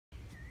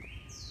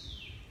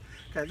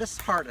Okay, this is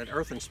Hart at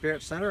Earth and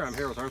Spirit Center. I'm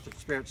here with Earth and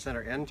Spirit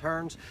Center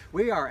interns.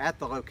 We are at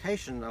the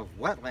location of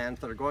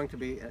wetlands that are going to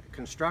be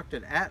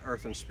constructed at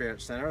Earth and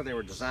Spirit Center. They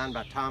were designed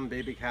by Tom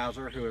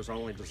Beebekauser, who has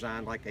only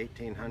designed like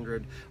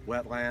 1,800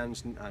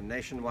 wetlands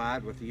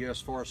nationwide with the U.S.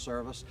 Forest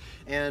Service.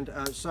 And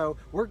so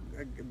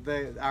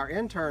our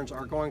interns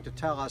are going to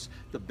tell us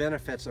the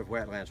benefits of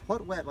wetlands,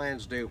 what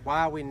wetlands do,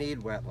 why we need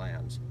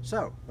wetlands.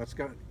 So let's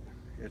go.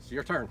 It's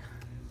your turn.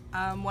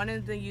 One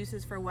of the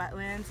uses for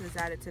wetlands is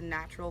that it's a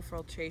natural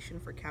filtration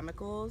for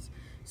chemicals.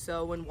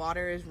 So when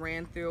water is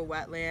ran through a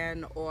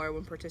wetland, or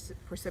when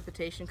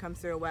precipitation comes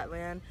through a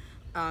wetland,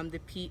 the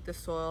peat, the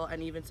soil,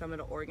 and even some of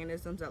the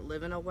organisms that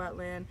live in a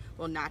wetland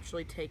will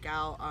naturally take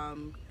out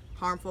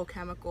harmful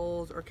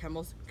chemicals or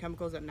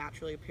chemicals that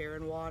naturally appear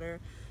in water.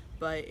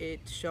 But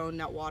it's shown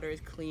that water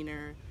is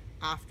cleaner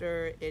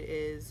after it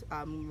is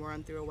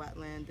run through a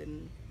wetland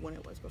than when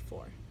it was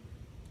before.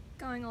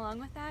 Going along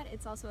with that,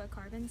 it's also a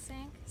carbon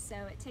sink, so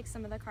it takes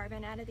some of the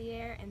carbon out of the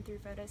air and through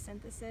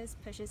photosynthesis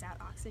pushes out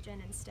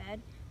oxygen instead,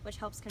 which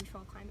helps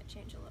control climate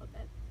change a little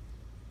bit.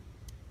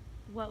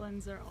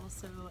 Wetlands are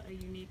also a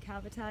unique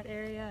habitat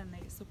area, and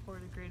they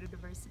support a greater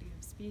diversity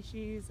of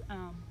species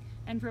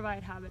and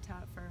provide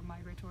habitat for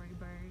migratory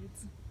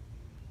birds.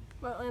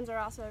 Wetlands are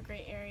also a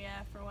great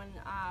area for when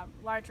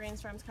large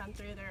rainstorms come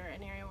through. They're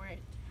an area where it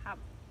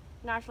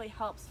naturally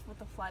helps with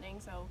the flooding,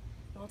 so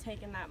it will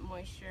take in that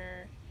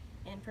moisture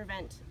and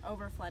prevent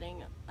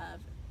overflooding of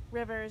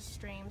rivers,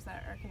 streams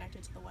that are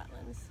connected to the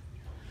wetlands.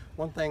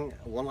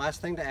 One last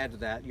thing to add to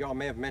that, you all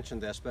may have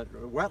mentioned this, but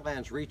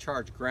wetlands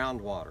recharge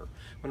groundwater.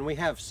 When we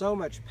have so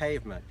much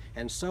pavement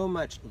and so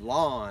much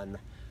lawn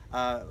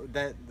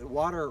that the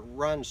water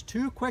runs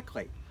too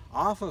quickly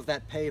off of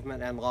that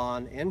pavement and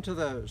lawn into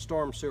the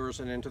storm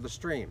sewers and into the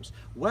streams.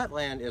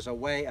 Wetland is a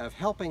way of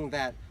helping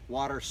that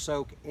water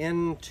soak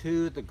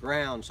into the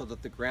ground so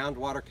that the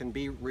groundwater can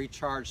be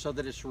recharged, so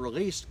that it's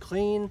released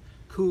clean,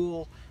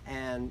 cool,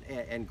 and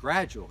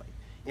gradually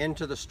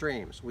into the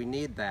streams. We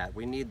need that.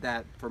 We need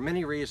that for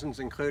many reasons,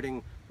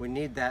 including we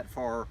need that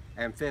for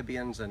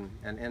amphibians and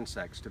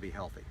insects to be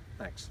healthy.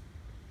 Thanks.